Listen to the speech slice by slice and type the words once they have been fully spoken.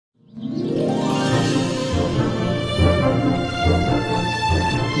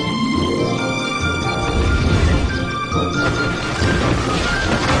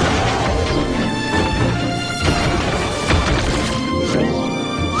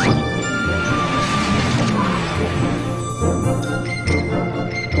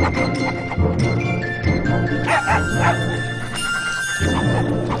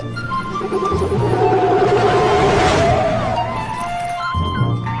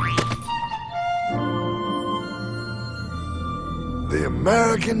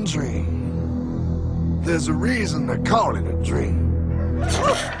American dream. There's a reason they call it a dream.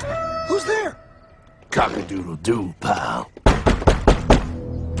 Who's there? Cock-a-doodle-doo, pal.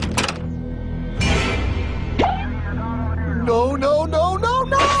 No, no, no, no,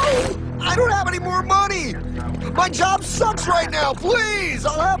 no! I don't have any more money! My job sucks right now, please!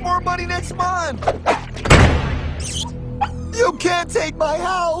 I'll have more money next month! You can't take my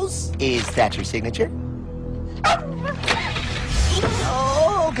house! Is that your signature?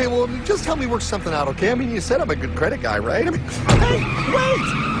 Oh, okay, well, just help me work something out, okay? I mean, you said I'm a good credit guy, right? I mean, hey, wait!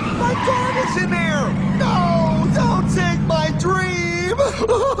 My dog is in there! No, don't take my dream!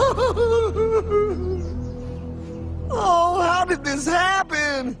 Oh, how did this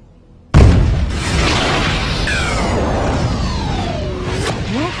happen?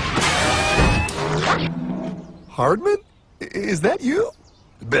 Hardman? Is that you?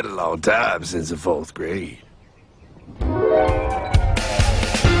 It's been a long time since the 4th grade.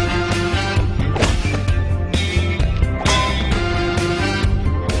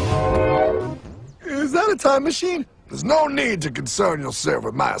 Is that a time machine? There's no need to concern yourself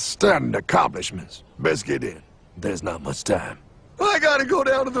with my astounding accomplishments. Best get in. There's not much time. I gotta go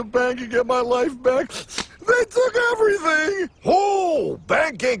down to the bank and get my life back. They took everything! Oh,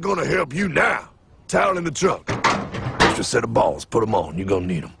 bank ain't gonna help you now. Towel in the trunk. Extra set of balls. Put them on. You're gonna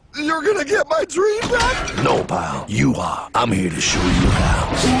need them. You're gonna get my dream back? No, pal. You are. I'm here to show you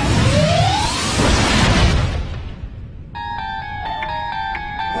how.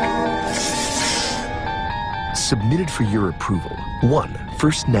 Submitted for your approval. 1.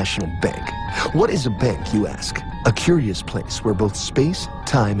 First National Bank. What is a bank, you ask? A curious place where both space,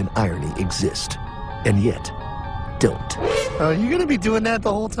 time, and irony exist. And yet, don't. Are you gonna be doing that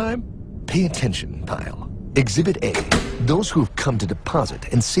the whole time? Pay attention, pile. Exhibit A. Those who have come to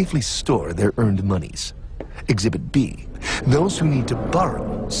deposit and safely store their earned monies. Exhibit B. Those who need to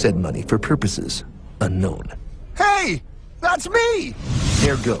borrow said money for purposes unknown. Hey! That's me!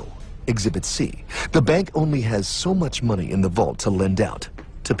 Ergo. Exhibit C. The bank only has so much money in the vault to lend out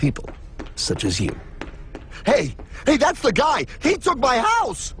to people such as you. Hey, that's the guy! He took my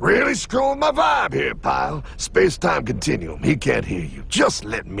house! Really screwing my vibe here, pal. Space-time continuum. He can't hear you. Just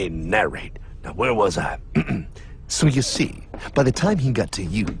let me narrate. Now, where was I? So you see, by the time he got to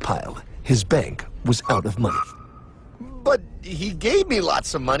you, pile, his bank was out of money. But he gave me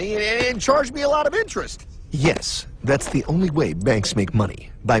lots of money and charged me a lot of interest. Yes, that's the only way banks make money,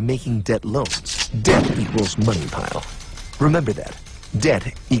 by making debt loans. Debt equals money, pile. Remember that.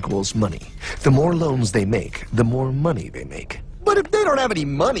 Debt equals money. The more loans they make, the more money they make. But if they don't have any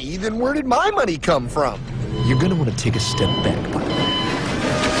money, then where did my money come from? You're gonna want to take a step back, pile.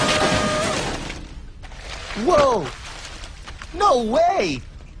 Whoa! No way!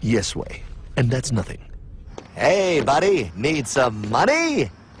 Yes way. And that's nothing. Hey, buddy, need some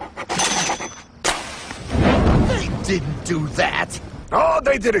money? They didn't do that! Oh,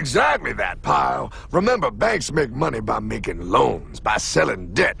 they did exactly that, pal. Remember, banks make money by making loans, by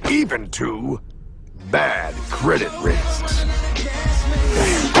selling debt, even to bad credit risks.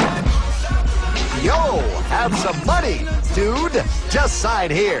 Yo, have some money, dude. Just sign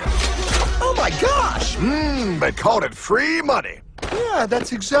here. Oh my gosh! They called it free money. Yeah,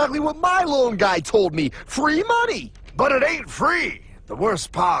 that's exactly what my loan guy told me. Free money! But it ain't free. The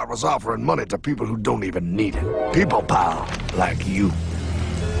worst part was offering money to people who don't even need it. People, pal, like you.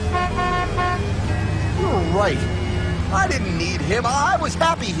 You're right. I didn't need him. I was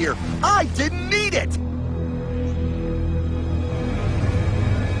happy here. I didn't need it.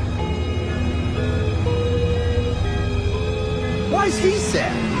 Why's he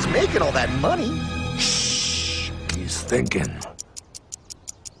sad? He's making all that money. Shh. He's thinking.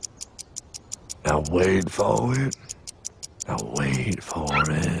 Now wait for it. Now wait for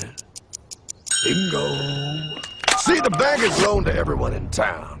it. Bingo. See, the bank is loaned to everyone in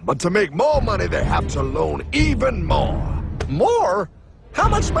town, but to make more money, they have to loan even more. More? How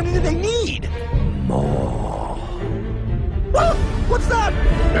much money do they need? More. Whoa! What's that?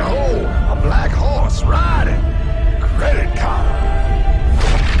 Behold, a black horse riding. Credit card.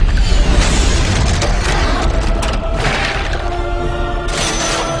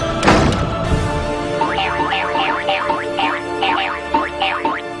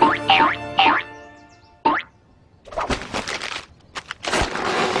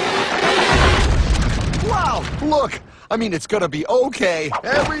 Look, I mean, it's gonna be okay.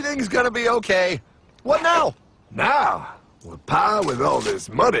 Everything's gonna be okay. What now? Now, with power with all this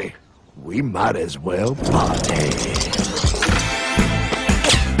money, we might as well party.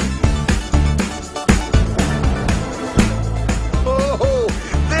 Oh,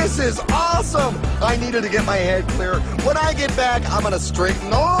 this This is awesome! I needed to get my head clear. When I get back, I'm gonna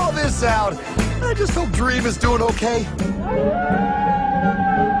straighten all this out. I just hope Dream is doing okay.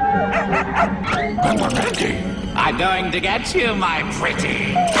 I'm going to get you, my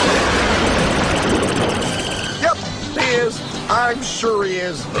pretty. Yep, he is. I'm sure he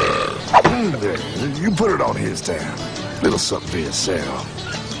is. You put it on his tab. Little something for yourself.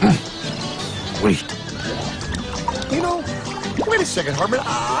 Wait. You know, wait a second, Hartman.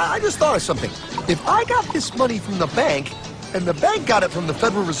 I just thought of something. If I got this money from the bank, and the bank got it from the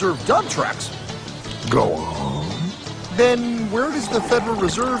Federal Reserve dump trucks, Go on. then where does the Federal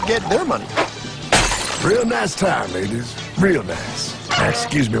Reserve get their money? Real nice time, ladies. Real nice. Now,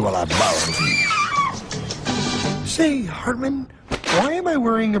 excuse me while I borrow from you. Say, Hartman, why am I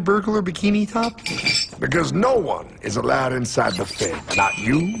wearing a burglar bikini top? Because no one is allowed inside the Fed. Not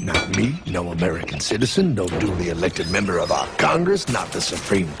you, not me, no American citizen, no duly elected member of our Congress, not the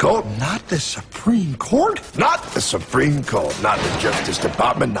Supreme Court. Not the Supreme Court? Not the Supreme Court, not the Justice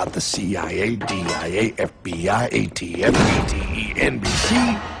Department, not the CIA, DIA, FBI, ATF, ETE,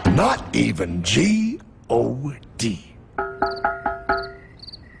 NBC, not even G.O.D.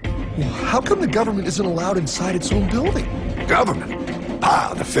 How come the government isn't allowed inside its own building? Government?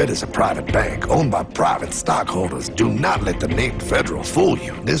 Ah, the Fed is a private bank owned by private stockholders. Do not let the name Federal fool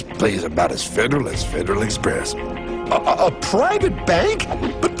you. This place is about as federal as Federal Express. A private bank?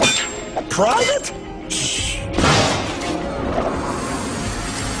 But private? Shh.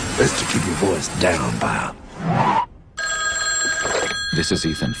 Best to keep your voice down, pal. This is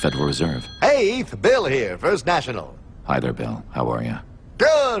Ethan, Federal Reserve. Hey, Eth, Bill here, First National. Hi there, Bill. How are you?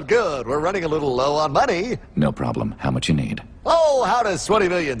 Good, good. We're running a little low on money. No problem. How much you need? Oh, how does 20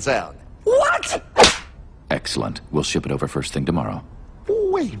 million sound? What? Excellent. We'll ship it over first thing tomorrow.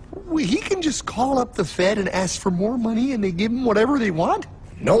 Wait, he can just call up the Fed and ask for more money and they give him whatever they want?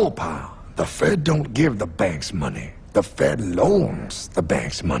 No, pal. The Fed don't give the banks money. The Fed loans the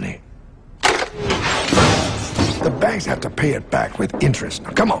banks money. The banks have to pay it back with interest. Now,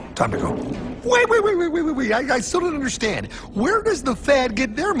 come on, time to go. Wait. I still don't understand. Where does the Fed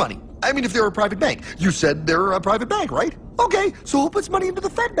get their money? I mean, if they're a private bank. You said they're a private bank, right? Okay, so who puts money into the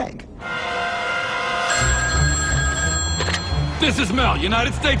Fed bank? This is Mel,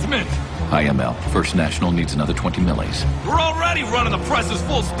 United States Mint. Hi, ML. First National needs another 20 millies. We're already running the presses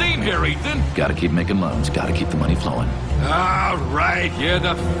full steam here, Ethan. Gotta keep making loans. Gotta keep the money flowing. All right, yeah,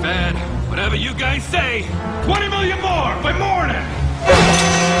 the Fed. Whatever you guys say. 20 million more by morning.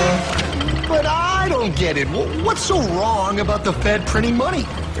 But I don't get it. What's so wrong about the Fed printing money?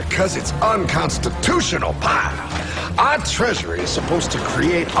 Because it's unconstitutional, pal. Our Treasury is supposed to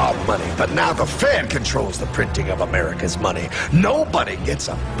create our money, but now the Fed controls the printing of America's money. Nobody gets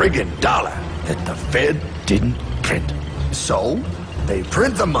a friggin' dollar that the Fed didn't print. So, they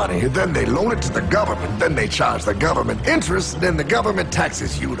print the money, then they loan it to the government, then they charge the government interest, then the government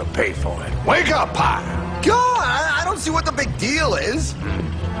taxes you to pay for it. Wake up, pal! God, I don't see what the big deal is.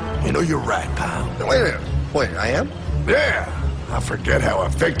 You know, you're right, pal. Wait a minute. Wait, I am? Yeah, I forget how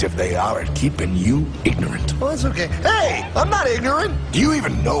effective they are at keeping you ignorant. Well, that's okay. Hey, I'm not ignorant. Do you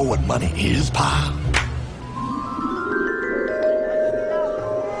even know what money is, pal?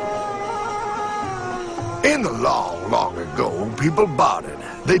 In the long, long ago, people bartered.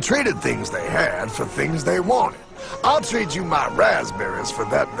 They traded things they had for things they wanted. I'll trade you my raspberries for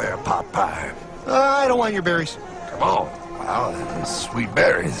that there pot pie. I don't want your berries. Come on, pal, they're sweet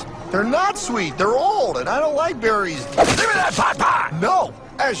berries. They're not sweet. They're old, and I don't like berries. Give me that pot pie! No!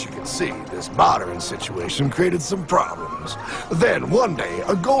 As you can see, this bartering situation created some problems. Then, one day,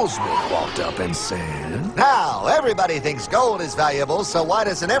 a goldsmith walked up and said, Now, everybody thinks gold is valuable, so why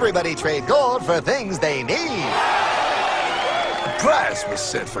doesn't everybody trade gold for things they need? A price was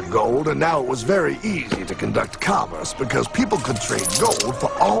set for gold, and now it was very easy to conduct commerce because people could trade gold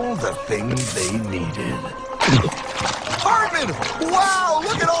for all the things they needed. Hartman! Wow,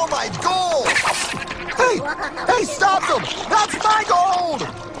 look at all my gold! Hey, stop them! That's my gold!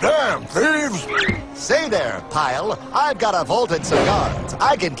 Damn thieves! Say there, Pile. I've got a vault and some guards.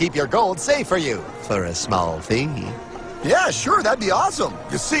 I can keep your gold safe for you for a small fee. Yeah, sure, that'd be awesome.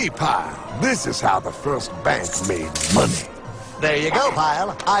 You see, pal, this is how the first bank made money. There you go,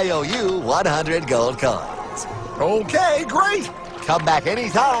 Pile. I owe you 100 gold coins. Okay, great. Come back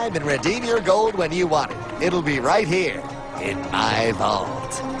anytime and redeem your gold when you want it. It'll be right here in my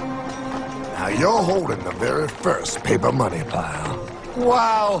vault. Now you're holding the very first paper money, pal.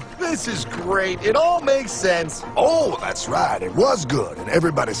 Wow, this is great. It all makes sense. Oh, that's right. It was good, and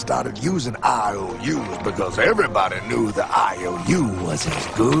everybody started using IOUs because everybody knew the IOU was as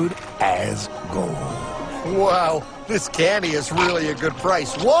good as gold. Wow, this candy is really a good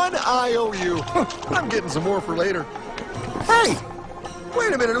price. 1 IOU. I'm getting some more for later. Hey,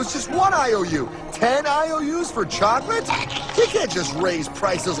 wait a minute, it was just 1 IOU. 10 IOUs for chocolate? You can't just raise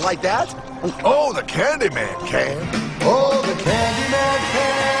prices like that. Oh, the Candyman can. Oh, the Candyman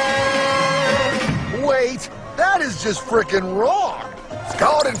can. Wait, that is just frickin' wrong. It's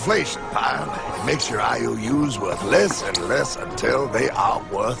called inflation, pal. It makes your IOUs worth less and less until they are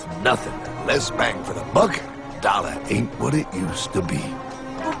worth nothing. Less bang for the buck. Dollar ain't what it used to be.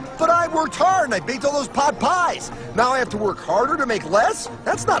 But I worked hard and I baked all those pot pies. Now I have to work harder to make less?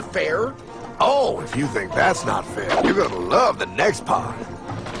 That's not fair. Oh, if you think that's not fair, you're gonna love the next part.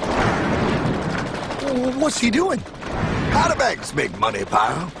 What's he doing? How do banks make money,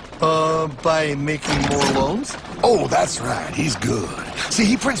 pal? By making more loans? Oh, that's right. He's good. See,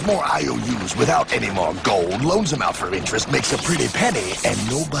 he prints more IOUs without any more gold, loans them out for interest, makes a pretty penny, and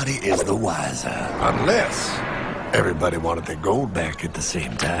nobody is the wiser. Unless everybody wanted their gold back at the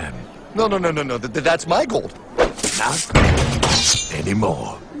same time. No. That's my gold. Not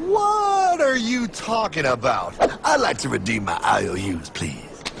anymore. What are you talking about? I'd like to redeem my IOUs, please.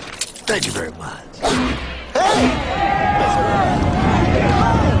 Thank you very much. Hey!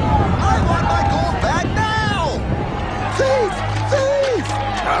 I want my gold back now! Thief!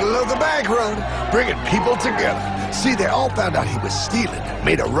 I love the bank run, bringing people together. See, they all found out he was stealing,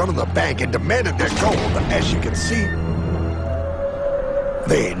 made a run on the bank, and demanded their gold. But as you can see,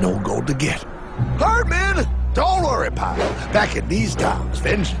 there ain't no gold to get. Hardman, don't worry, pal. Back in these times,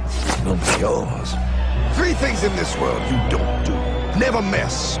 vengeance is normally yours. 3 things in this world you don't do. Never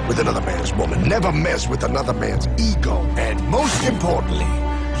mess with another man's woman. Never mess with another man's ego. And most importantly,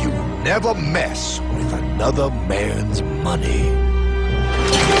 you never mess with another man's money.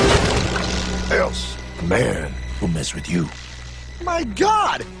 Else, the man will mess with you. My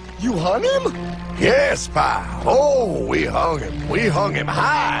God! You hung him? Yes, pal. Oh, we hung him. We hung him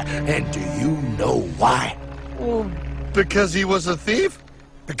high. And do you know why? Well, because he was a thief?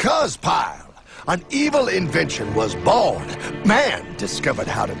 Because, pal, an evil invention was born. Man discovered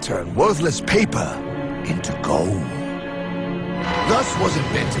how to turn worthless paper into gold. Thus was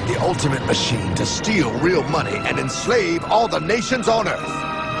invented the ultimate machine to steal real money and enslave all the nations on Earth.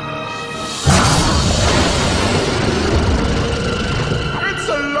 It's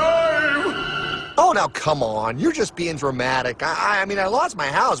alive! Oh, now come on. You're just being dramatic. I mean, I lost my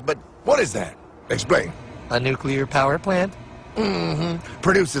house, but... What is that? Explain. A nuclear power plant? Mm-hmm.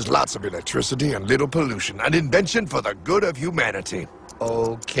 Produces lots of electricity and little pollution. An invention for the good of humanity.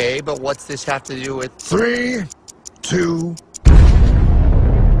 Okay, but what's this have to do with... 3, 2...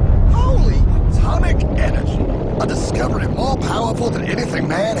 Holy! Atomic energy. A discovery more powerful than anything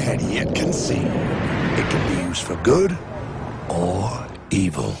man had yet conceived. It can be used for good or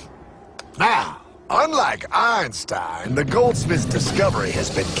evil. Now, unlike Einstein, the goldsmith's discovery has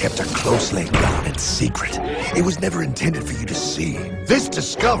been kept a closely guarded secret. It was never intended for you to see. This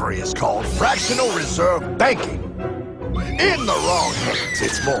discovery is called fractional reserve banking. In the wrong hands,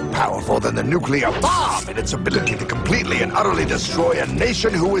 it's more powerful than the nuclear bomb in its ability to completely and utterly destroy a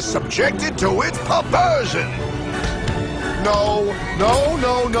nation who is subjected to its perversion. No.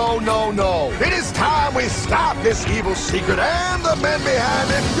 It is time we stop this evil secret and the men behind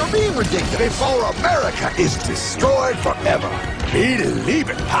it. You're being ridiculous. Before America is destroyed forever. Believe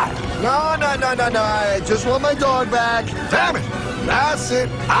it, Pop. No. I just want my dog back. Damn it. That's it.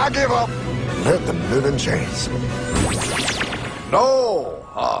 I give up. Let them live in chains. No,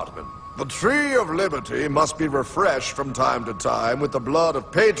 Hardman. The tree of liberty must be refreshed from time to time with the blood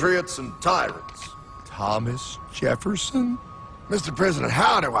of patriots and tyrants. Thomas Jefferson? Mr. President,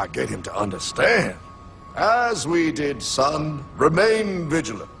 how do I get him to understand? As we did, son, remain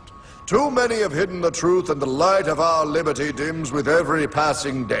vigilant. Too many have hidden the truth, and the light of our liberty dims with every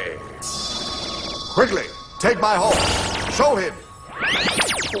passing day. Quickly, take my horse. Show him.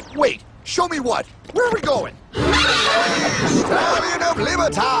 Wait, show me what? Where are we going? Stallion of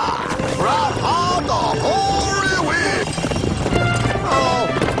Liberty! From heart to heart!